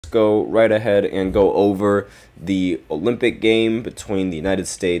go right ahead and go over the Olympic game between the United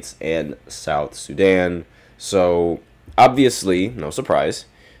States and South Sudan. So, obviously, no surprise,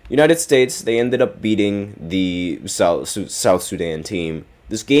 United States, they ended up beating the South Sudan team.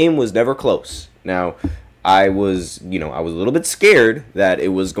 This game was never close. Now, I was a little bit scared that it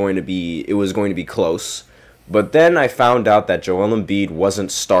was going to be close. But then I found out that Joel Embiid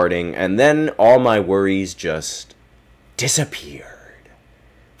wasn't starting, and then all my worries just disappeared.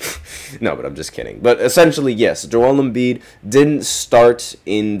 No, but I'm just kidding. But essentially, yes, Joel Embiid didn't start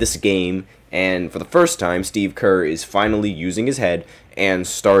in this game, and for the first time, Steve Kerr is finally using his head and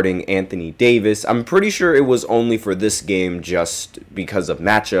starting Anthony Davis. I'm pretty sure it was only for this game just because of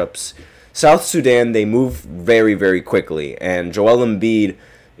matchups. South Sudan, they move very, very quickly, and Joel Embiid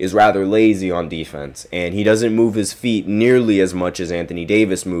is rather lazy on defense, and he doesn't move his feet nearly as much as Anthony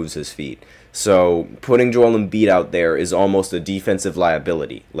Davis moves his feet. So putting Joel Embiid out there is almost a defensive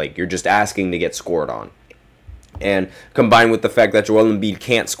liability. Like, you're just asking to get scored on. And combined with the fact that Joel Embiid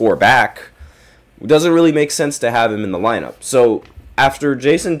can't score back, it doesn't really make sense to have him in the lineup. So after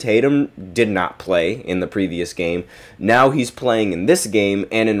Jason Tatum did not play in the previous game, now he's playing in this game,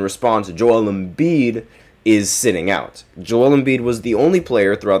 and in response, Joel Embiid is sitting out. Joel Embiid was the only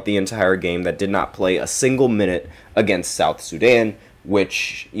player throughout the entire game that did not play a single minute against South Sudan,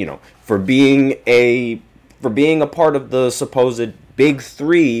 which, for being a part of the supposed big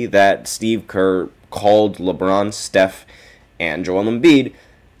three that Steve Kerr called LeBron, Steph, and Joel Embiid,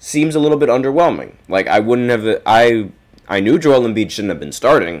 seems a little bit underwhelming. Like, I knew Joel Embiid shouldn't have been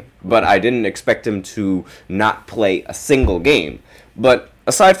starting, but I didn't expect him to not play a single game. But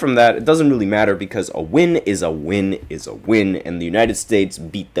aside from that, it doesn't really matter because a win is a win is a win, and the United States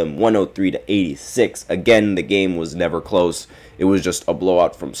beat them 103-86. Again, the game was never close. It was just a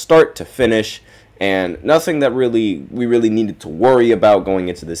blowout from start to finish, and nothing that we really needed to worry about going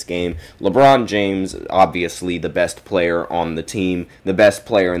into this game. LeBron James, obviously the best player on the team, the best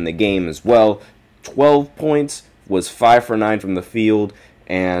player in the game as well. 12 points, was 5 for 9 from the field,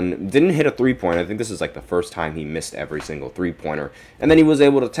 and didn't hit a three-pointer. I think this is like the first time he missed every single three-pointer. And then he was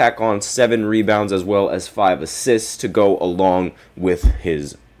able to tack on 7 rebounds as well as 5 assists to go along with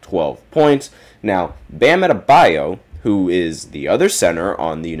his 12 points. Now, Bam Adebayo, who is the other center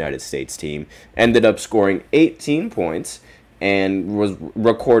on the United States team, ended up scoring 18 points and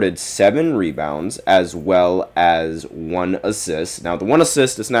recorded 7 rebounds as well as 1 assist. Now, the 1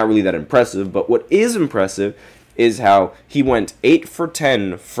 assist is not really that impressive, but what is impressive is how he went 8 for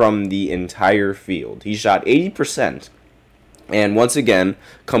 10 from the entire field. He shot 80%, and once again,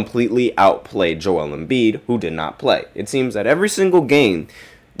 completely outplayed Joel Embiid, who did not play. It seems that every single game,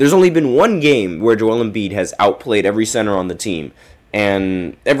 there's only been one game where Joel Embiid has outplayed every center on the team,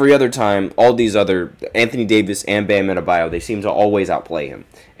 and every other time, all these other, Anthony Davis and Bam Adebayo, they seem to always outplay him.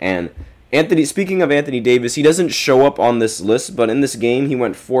 And speaking of Anthony Davis, he doesn't show up on this list, but in this game, he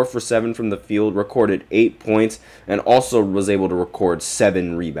went 4 for 7 from the field, recorded 8 points, and also was able to record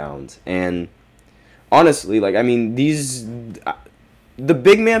 7 rebounds. And honestly, the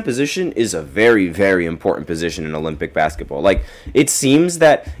big man position is a very, very important position in Olympic basketball. Like, it seems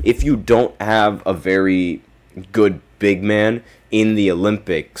that if you don't have a very good big man in the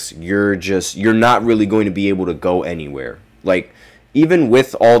Olympics, you're not really going to be able to go anywhere. Like, even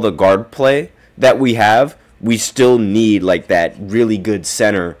with all the guard play that we have, we still need, like, that really good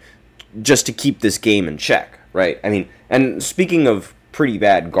center just to keep this game in check, right? I mean, and speaking of pretty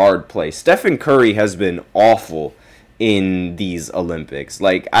bad guard play, Stephen Curry has been awful in these Olympics.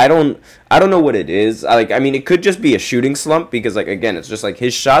 Like, I don't know what it is. It could just be a shooting slump because, like, again, it's just like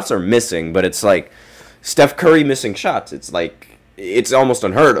his shots are missing, but it's like Steph Curry missing shots. It's like, it's almost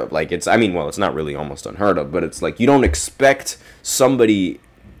unheard of. Like, it's not really almost unheard of, but it's like you don't expect somebody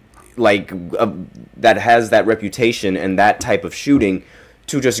like that has that reputation and that type of shooting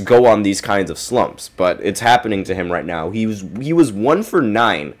to just go on these kinds of slumps. But it's happening to him right now. He was 1 for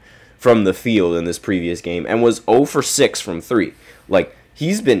 9 from the field in this previous game and was 0 for 6 from 3. Like,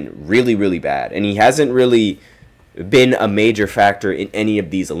 he's been really, really bad, and he hasn't really been a major factor in any of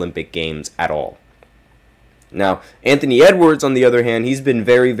these Olympic games at all. Now, Anthony Edwards, on the other hand, he's been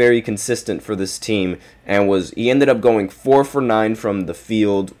very, very consistent for this team, and he ended up going 4 for 9 from the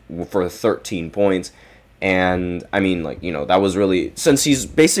field for 13 points, and, that was really, since he's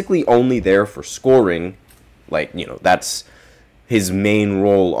basically only there for scoring, that's his main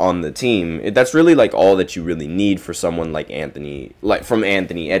role on the team. That's really, all that you really need for someone from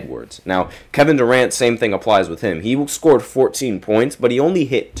Anthony Edwards. Now, Kevin Durant, same thing applies with him. He scored 14 points, but he only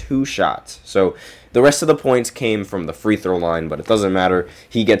hit 2 shots, so the rest of the points came from the free throw line, but it doesn't matter.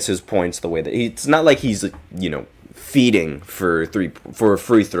 He gets his points the way that it's not like he's, feeding for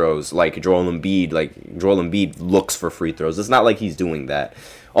free throws like Joel Embiid. Like Joel Embiid looks for free throws. It's not like he's doing that.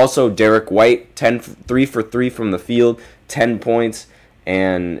 Also, Derek White, 3 for 3 from the field, 10 points,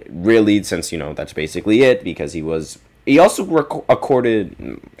 and really, since that's basically it, because he also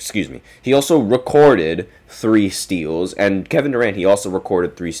recorded 3 steals, and Kevin Durant, he also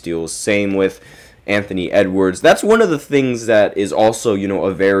recorded 3 steals. Same with Anthony Edwards. That's one of the things that is also,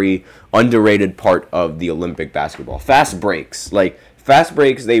 a very underrated part of the Olympic basketball. Fast breaks. Like, fast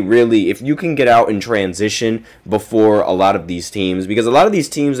breaks, they really, if you can get out in transition before a lot of these teams, because a lot of these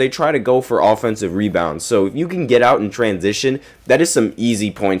teams, they try to go for offensive rebounds. So if you can get out in transition, that is some easy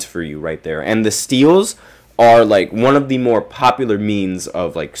points for you right there. And the steals are like one of the more popular means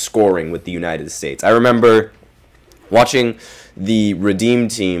of like scoring with the United States. I remember watching the Redeem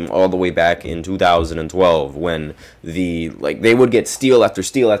team all the way back in 2012 when they would get steal after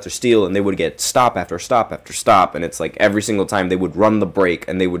steal after steal, and they would get stop after stop after stop, and it's like every single time they would run the break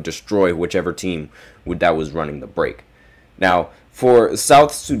and they would destroy whichever team that was running the break. Now, for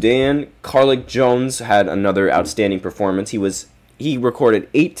South Sudan, Carlick Jones had another outstanding performance. He recorded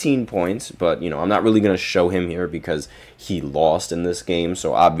 18 points, but I'm not really going to show him here because he lost in this game.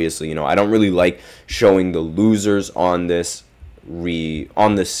 So obviously, I don't really like showing the losers on this thing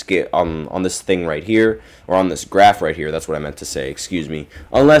right here, or on this graph right here. That's what I meant to say, excuse me.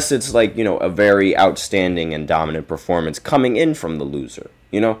 Unless it's like, a very outstanding and dominant performance coming in from the loser,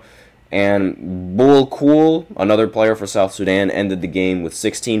 And Bull Cool, another player for South Sudan, ended the game with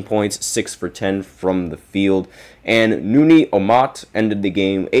 16 points, 6 for 10 from the field. And Nuni Omat ended the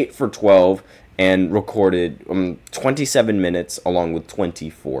game 8 for 12 and recorded 27 minutes along with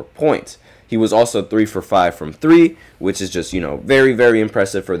 24 points. He was also 3 for 5 from 3, which is just, very, very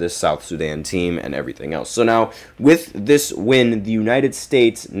impressive for this South Sudan team and everything else. So now, with this win, the United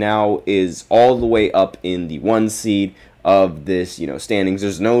States now is all the way up in the 1 seed of this, standings.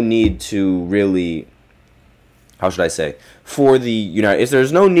 There's no need to really, how should I say,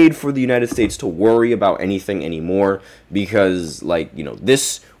 there's no need for the United States to worry about anything anymore, because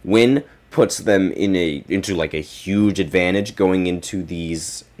this win puts them into like a huge advantage going into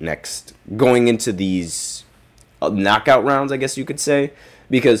these knockout rounds, I guess you could say,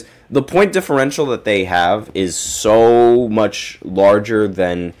 because the point differential that they have is so much larger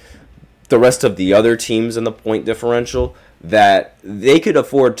than the rest of the other teams in the point differential that they could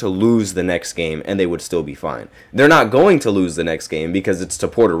afford to lose the next game and they would still be fine. They're not going to lose the next game because it's to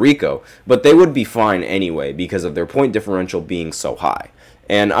Puerto Rico, but they would be fine anyway because of their point differential being so high.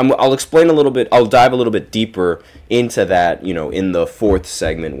 And I'll explain a little bit, I'll dive a little bit deeper into that, in the 4th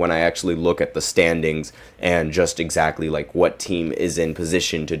segment when I actually look at the standings and just exactly like what team is in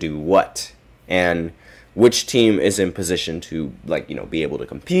position to do what, and which team is in position to be able to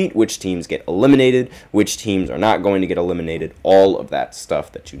compete, which teams get eliminated, which teams are not going to get eliminated, all of that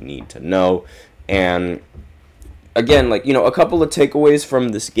stuff that you need to know. And again, a couple of takeaways from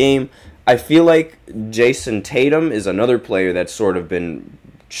this game. I feel like Jason Tatum is another player that's sort of been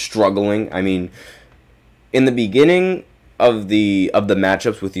struggling. I mean, in the beginning of the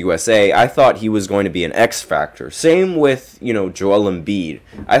matchups with USA, I thought he was going to be an X factor. Same with, Joel Embiid.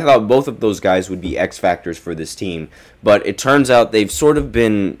 I thought both of those guys would be X factors for this team, but it turns out they've sort of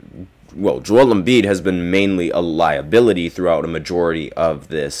been, Joel Embiid has been mainly a liability throughout a majority of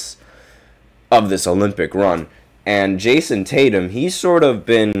this Olympic run. And Jason Tatum, he's sort of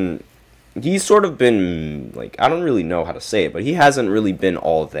been like, I don't really know how to say it, but he hasn't really been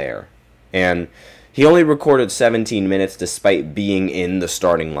all there. And he only recorded 17 minutes despite being in the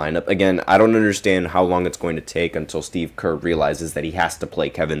starting lineup. Again, I don't understand how long it's going to take until Steve Kerr realizes that he has to play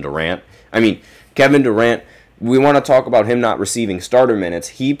Kevin Durant. I mean, Kevin Durant, we want to talk about him not receiving starter minutes.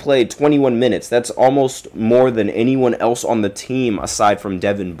 He played 21 minutes. That's almost more than anyone else on the team aside from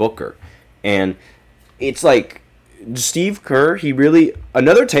Devin Booker. And it's like, Steve Kerr,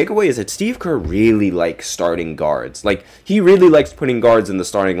 another takeaway is that Steve Kerr really likes starting guards. Like, he really likes putting guards in the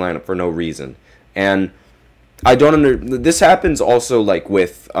starting lineup for no reason. And this happens also, like,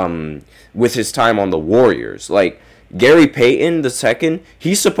 with his time on the Warriors. Like, Gary Payton II,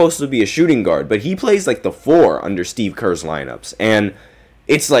 he's supposed to be a shooting guard, but he plays, like, the 4 under Steve Kerr's lineups. And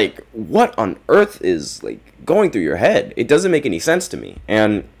it's like, what on earth is, like, going through your head? It doesn't make any sense to me.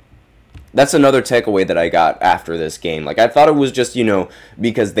 And that's another takeaway that I got after this game. Like, I thought it was just,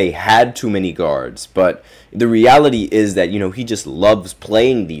 because they had too many guards. But the reality is that, he just loves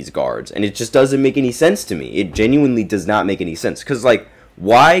playing these guards. And it just doesn't make any sense to me. It genuinely does not make any sense. Because, like,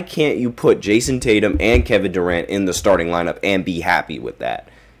 why can't you put Jason Tatum and Kevin Durant in the starting lineup and be happy with that?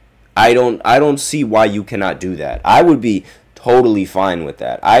 I don't see why you cannot do that. I would be totally fine with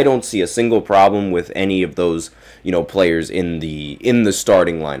that. I don't see a single problem with any of those, players in the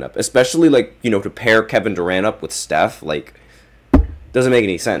starting lineup, especially like, to pair Kevin Durant up with Steph, like, doesn't make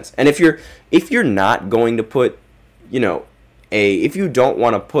any sense. And if you're not going to put, if you don't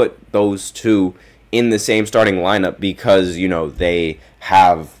want to put those two in the same starting lineup because, they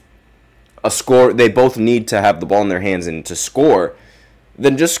have a score, they both need to have the ball in their hands and to score,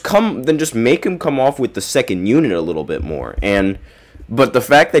 then just make him come off with the second unit a little bit more. But the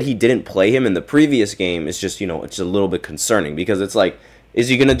fact that he didn't play him in the previous game is just, it's a little bit concerning, because it's like, is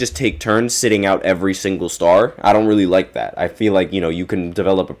he going to just take turns sitting out every single star? I don't really like that. I feel like, you can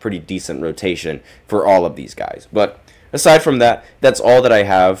develop a pretty decent rotation for all of these guys. But aside from that, that's all that I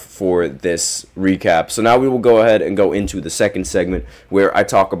have for this recap. So now we will go ahead and go into the second segment where I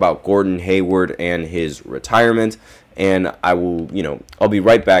talk about Gordon Hayward and his retirement. And I will, I'll be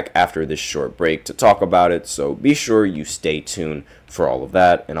right back after this short break to talk about it. So be sure you stay tuned for all of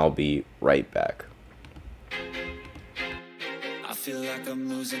that, and I'll be right back. I feel like I'm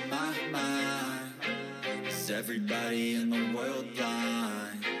losing my mind. Is everybody in the world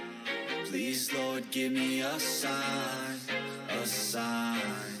blind? Please, Lord, give me a sign, a sign.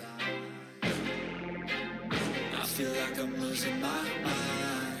 I feel like I'm losing my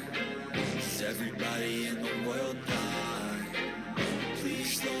mind. Is everybody in the world blind?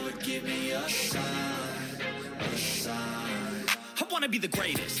 Please, Lord, give me a sign, a sign. I wanna be the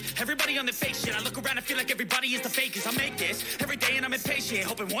greatest. Everybody on the fake shit. I look around and feel like everybody is the fakest. I make this every day and I'm impatient,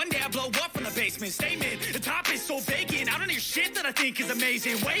 hoping one day I blow up from the basement. Statement, the top is so vacant. I don't hear shit that I think is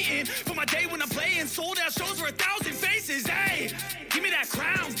amazing. Waiting for my day when I'm playing sold out shows for 1,000 faces. Hey, give me that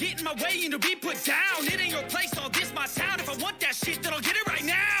crown. Get in my way and to be put down. It ain't your place, all this my town. If I want that shit, then I'll get it right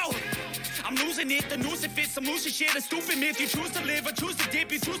now. I'm losing it, the noose it fits. I'm losing shit, a stupid myth. You choose to live or choose to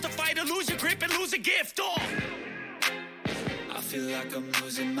dip. You choose to fight or lose your grip and lose a gift. I feel like I'm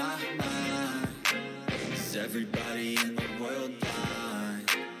losing my mind. Is everybody in the world blind?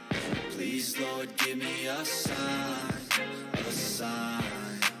 Please, Lord, give me a sign, a sign.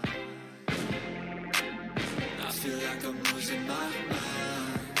 I feel like I'm losing my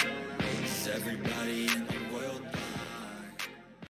mind. Is everybody in the